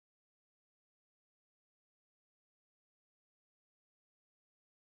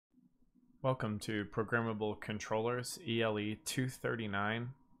Welcome to Programmable Controllers, ELE239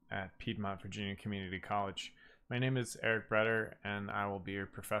 at Piedmont, Virginia Community College. My name is Eric Bretter, and I will be your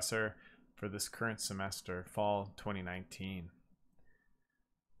professor for this current semester, fall 2019.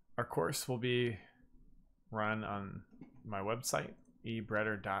 Our course will be run on my website,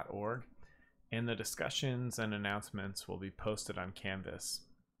 ebretter.org, and the discussions and announcements will be posted on Canvas.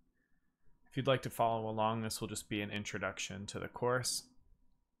 If you'd like to follow along, this will just be an introduction to the course.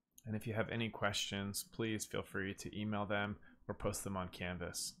 And if you have any questions, please feel free to email them or post them on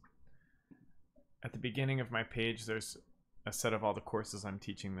Canvas. At the beginning of my page, there's a set of all the courses I'm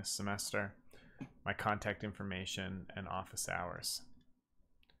teaching this semester, my contact information, and office hours.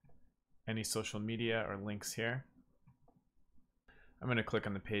 Any social media or links here. I'm going to click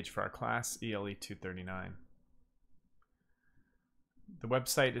on the page for our class, ELE239. The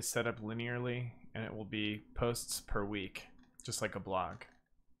website is set up linearly, and it will be posts per week, just like a blog.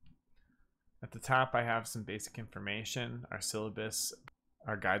 At the top, I have some basic information, our syllabus,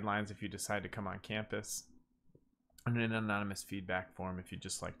 our guidelines if you decide to come on campus, and an anonymous feedback form if you'd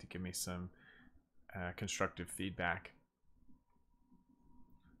just like to give me some constructive feedback.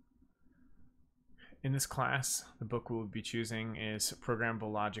 In this class, the book we'll be choosing is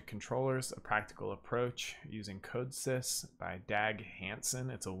Programmable Logic Controllers, A Practical Approach Using CodeSys by Dag Hansen.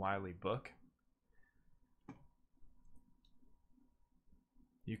 It's a Wiley book.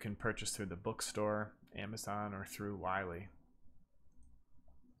 You can purchase through the bookstore, Amazon, or through Wiley.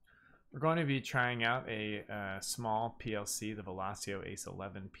 We're going to be trying out a small PLC, the Velocio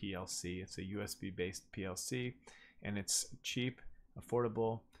ACE11 PLC. It's a USB-based PLC, and it's cheap,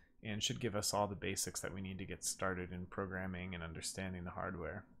 affordable, and should give us all the basics that we need to get started in programming and understanding the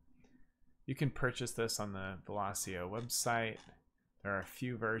hardware. You can purchase this on the Velocio website. There are a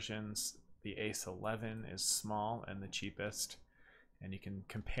few versions. The ACE11 is small and the cheapest, and you can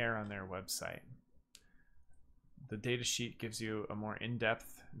compare on their website. The datasheet gives you a more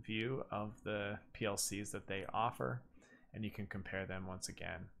in-depth view of the PLCs that they offer, and you can compare them once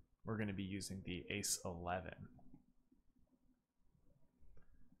again. We're going to be using the ACE11.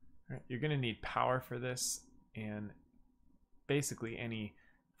 You're going to need power for this, and basically any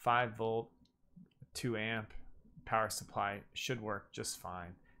 5-volt, 2-amp power supply should work just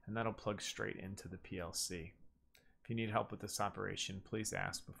fine, and that'll plug straight into the PLC. If you need help with this operation, please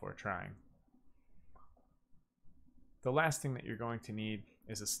ask before trying. The last thing that you're going to need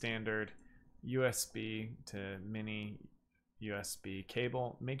is a standard USB to mini USB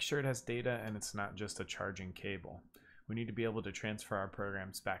cable. Make sure it has data and it's not just a charging cable. We need to be able to transfer our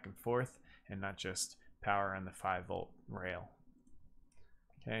programs back and forth and not just power on the 5-volt rail.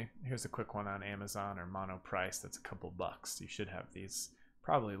 Okay, here's a quick one on Amazon or Mono Price. That's a couple bucks. You should have these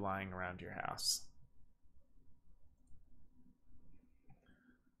probably lying around your house.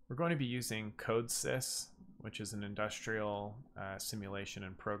 We're going to be using CodeSys, which is an industrial simulation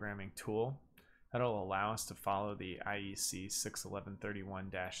and programming tool that'll allow us to follow the IEC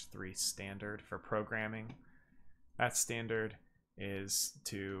 61131-3 standard for programming. That standard is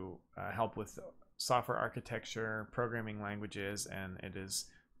to help with software architecture, programming languages, and it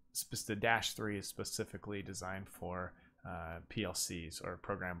is the -3 is specifically designed for PLCs or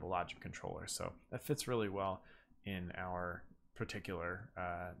programmable logic controllers. So that fits really well in our particular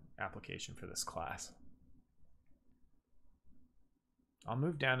application for this class. I'll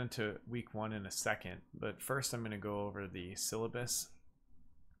move down into week 1 in a second, but first I'm going to go over the syllabus.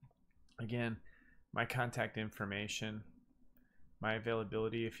 Again, my contact information, my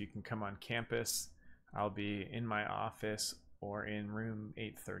availability. If you can come on campus, I'll be in my office or in room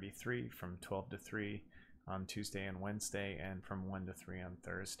 833 from 12 to 3 on Tuesday and Wednesday, and from 1 to 3 on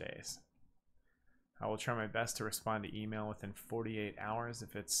Thursdays. I will try my best to respond to email within 48 hours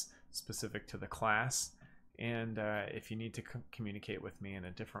if it's specific to the class. And if you need to communicate with me in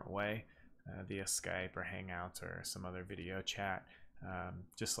a different way, via Skype or Hangouts or some other video chat,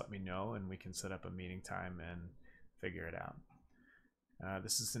 just let me know and we can set up a meeting time and figure it out.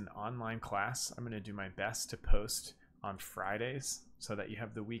 This is an online class. I'm going to do my best to post on Fridays so that you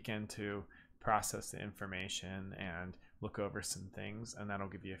have the weekend to process the information and look over some things, and that'll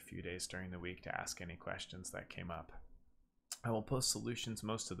give you a few days during the week to ask any questions that came up. I will post solutions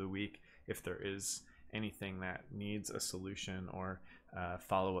most of the week if there is anything that needs a solution or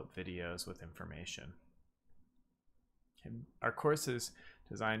follow-up videos with information. Our course is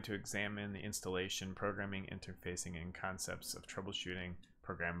designed to examine the installation, programming, interfacing, and concepts of troubleshooting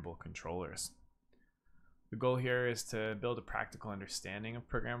programmable controllers. The goal here is to build a practical understanding of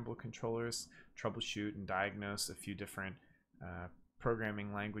programmable controllers, troubleshoot and diagnose a few different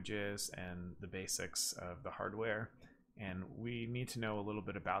programming languages and the basics of the hardware, And we need to know a little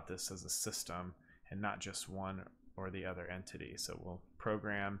bit about this as a system and not just one or the other entity. So we'll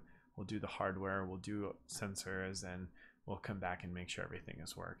program, we'll do the hardware, we'll do sensors, and we'll come back and make sure everything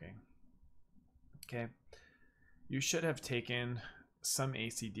is working. Okay, you should have taken some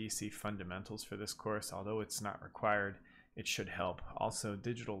AC/DC fundamentals for this course. Although it's not required, it should help. Also,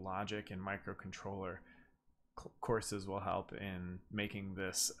 digital logic and microcontroller courses will help in making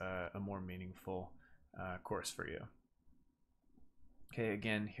this a more meaningful course for you. Okay,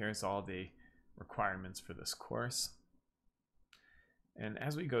 again, here's all the requirements for this course. And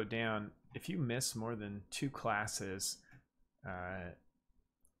as we go down, if you miss more than 2 classes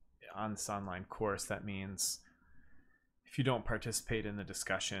on this online course, that means if you don't participate in the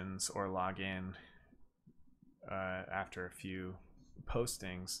discussions or log in after a few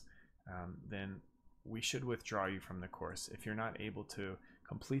postings, then we should withdraw you from the course. If you're not able to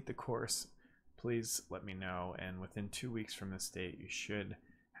complete the course, please let me know, and within 2 weeks from this date, you should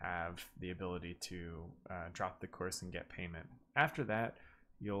have the ability to drop the course and get payment. After that,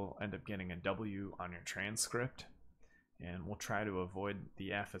 you'll end up getting a W on your transcript, and we'll try to avoid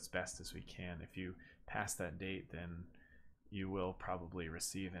the F as best as we can. If you pass that date, then you will probably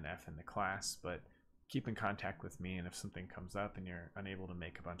receive an F in the class, but keep in contact with me, and if something comes up and you're unable to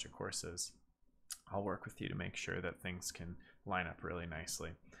make a bunch of courses, I'll work with you to make sure that things can line up really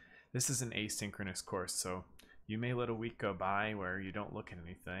nicely. This is an asynchronous course, so you may let a week go by where you don't look at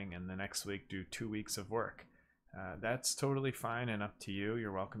anything and the next week do 2 weeks of work. That's totally fine and up to you.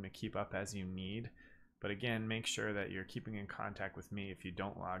 You're welcome to keep up as you need. But again, make sure that you're keeping in contact with me if you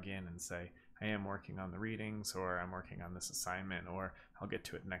don't log in and say, I am working on the readings, or I'm working on this assignment, or I'll get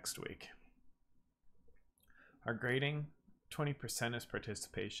to it next week. Our grading, 20% is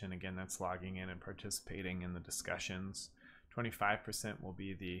participation. Again, that's logging in and participating in the discussions. 25% will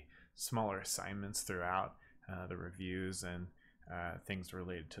be the smaller assignments throughout, the reviews and things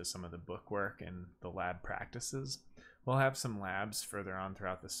related to some of the book work and the lab practices. We'll have some labs further on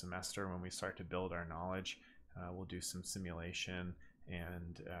throughout the semester when we start to build our knowledge. We'll do some simulation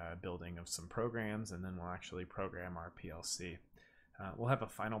and building of some programs, and then we'll actually program our PLC. We'll have a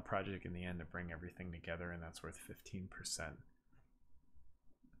final project in the end to bring everything together, and that's worth 15%.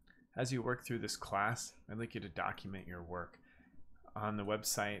 As you work through this class, I'd like you to document your work. On the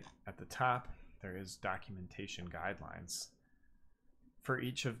website at the top, there is documentation guidelines. For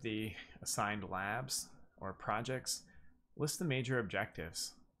each of the assigned labs or projects, list the major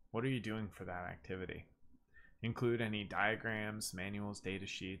objectives. What are you doing for that activity? Include any diagrams, manuals, data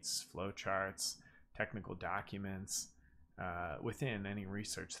sheets, flowcharts, technical documents within any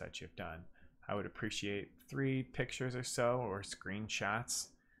research that you've done. I would appreciate 3 pictures or so, or screenshots.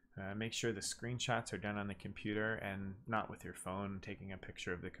 Make sure the screenshots are done on the computer and not with your phone taking a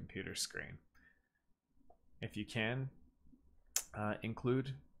picture of the computer screen. If you can,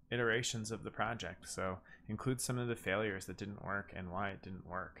 include iterations of the project. So include some of the failures that didn't work and why it didn't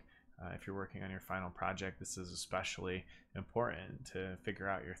work. If you're working on your final project, this is especially important to figure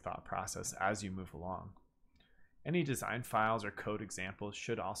out your thought process as you move along. Any design files or code examples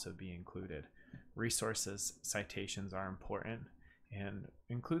should also be included. Resources, citations are important, and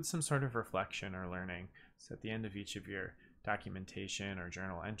include some sort of reflection or learning. So at the end of each of your documentation or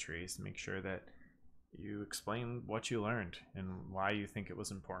journal entries, make sure that you explain what you learned and why you think it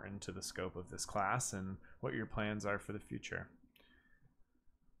was important to the scope of this class and what your plans are for the future.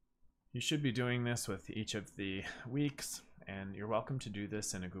 You should be doing this with each of the weeks, and you're welcome to do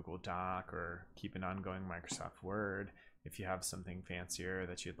this in a Google Doc or keep an ongoing Microsoft Word. If you have something fancier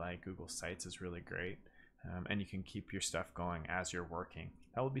that you'd like, Google Sites is really great. And you can keep your stuff going as you're working.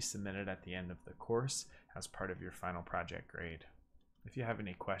 That will be submitted at the end of the course as part of your final project grade. If you have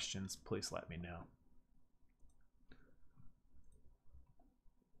any questions, please let me know.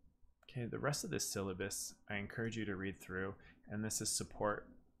 Okay, the rest of this syllabus I encourage you to read through, and this is support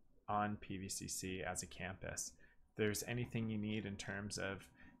on PVCC as a campus. If there's anything you need in terms of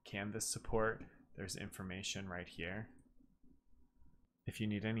Canvas support, there's information right here. If you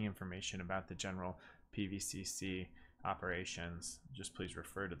need any information about the general PVCC operations, just please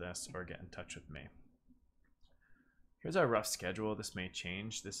refer to this or get in touch with me. Here's our rough schedule. This may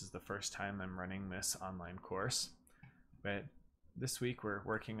change. This is the first time I'm running this online course, but this week we're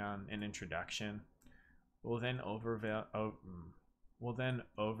working on an introduction. We'll then overview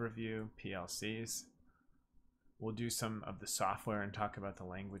PLCs. We'll do some of the software and talk about the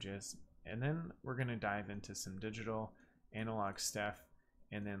languages, and then we're going to dive into some digital analog stuff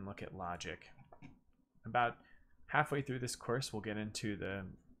and then look at logic. About halfway through this course, we'll get into the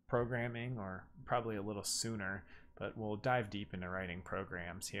programming, or probably a little sooner, but we'll dive deep into writing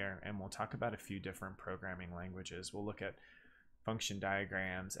programs here, and we'll talk about a few different programming languages. We'll look at function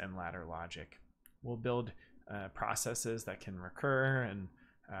diagrams and ladder logic. We'll build processes that can recur, and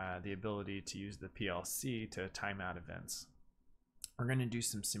the ability to use the PLC to time out events. We're going to do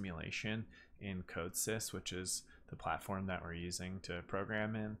some simulation in CodeSys, which is the platform that we're using to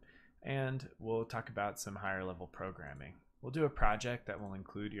program in, and we'll talk about some higher level programming. We'll do a project that will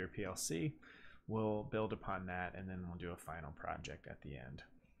include your PLC. We'll build upon that, and then we'll do a final project at the end.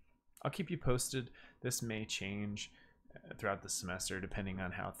 I'll keep you posted. This may change throughout the semester depending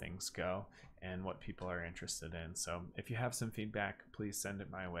on how things go and what people are interested in. So if you have some feedback, please send it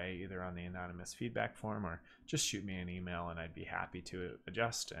my way, either on the anonymous feedback form or just shoot me an email, and I'd be happy to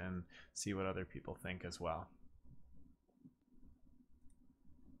adjust and see what other people think as well.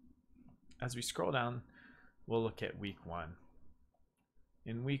 As we scroll down, we'll look at week 1.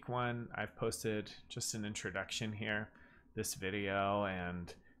 In week 1, I've posted just an introduction here, this video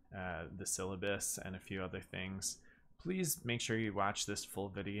and the syllabus and a few other things. Please make sure you watch this full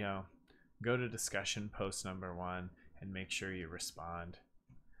video. Go to discussion post number 1 and make sure you respond.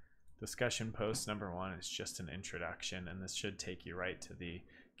 Discussion post number 1 is just an introduction, and this should take you right to the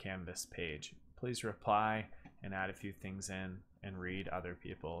Canvas page. Please reply and add a few things in and read other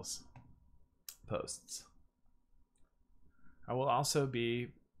people's posts. I will also be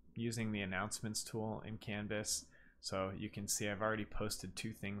using the announcements tool in Canvas. So you can see I've already posted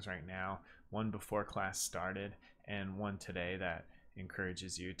 2 things right now, one before class started and one today that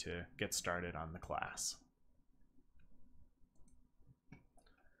encourages you to get started on the class.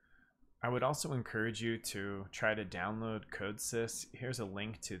 I would also encourage you to try to download CodeSys. Here's a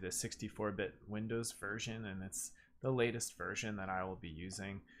link to the 64-bit Windows version, and it's the latest version that I will be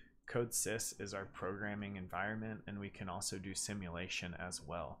using. CodeSys is our programming environment, and we can also do simulation as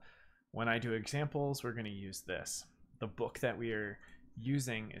well. When I do examples, we're going to use this. The book that we are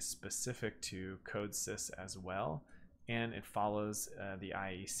using is specific to CodeSys as well, and it follows the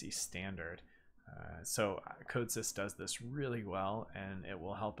IEC standard. So CodeSys does this really well, and it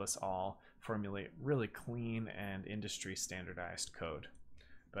will help us all formulate really clean and industry standardized code.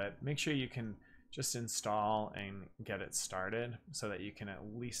 But make sure you can just install and get it started so that you can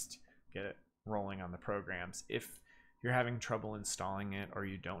at least get it rolling on the programs. If you're having trouble installing it or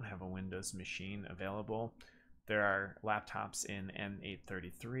you don't have a Windows machine available, there are laptops in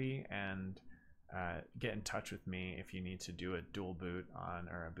ELE239, and get in touch with me if you need to do a dual boot on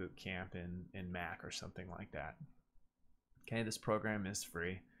or a boot camp in Mac or something like that. Okay, this program is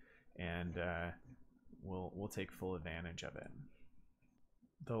free, and we'll take full advantage of it.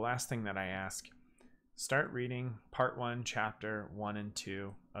 The last thing that I ask, start reading part 1, chapter 1 and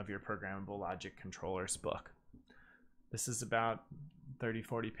 2 of your Programmable Logic Controllers book. This is about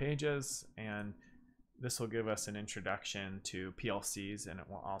 30-40 pages, and this will give us an introduction to PLCs, and it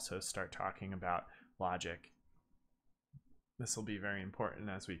will also start talking about logic. This will be very important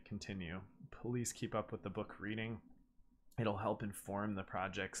as we continue. Please keep up with the book reading. It'll help inform the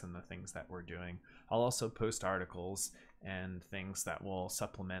projects and the things that we're doing. I'll also post articles and things that will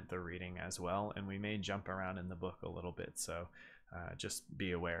supplement the reading as well, and we may jump around in the book a little bit, so just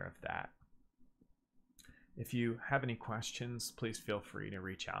be aware of that. If you have any questions, please feel free to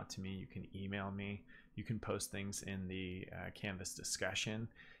reach out to me. You can email me. You can post things in the Canvas discussion,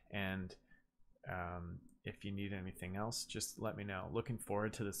 and if you need anything else, just let me know. Looking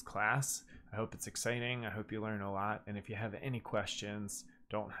forward to this class. I hope it's exciting. I hope you learn a lot, and if you have any questions,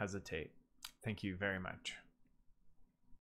 don't hesitate. Thank you very much.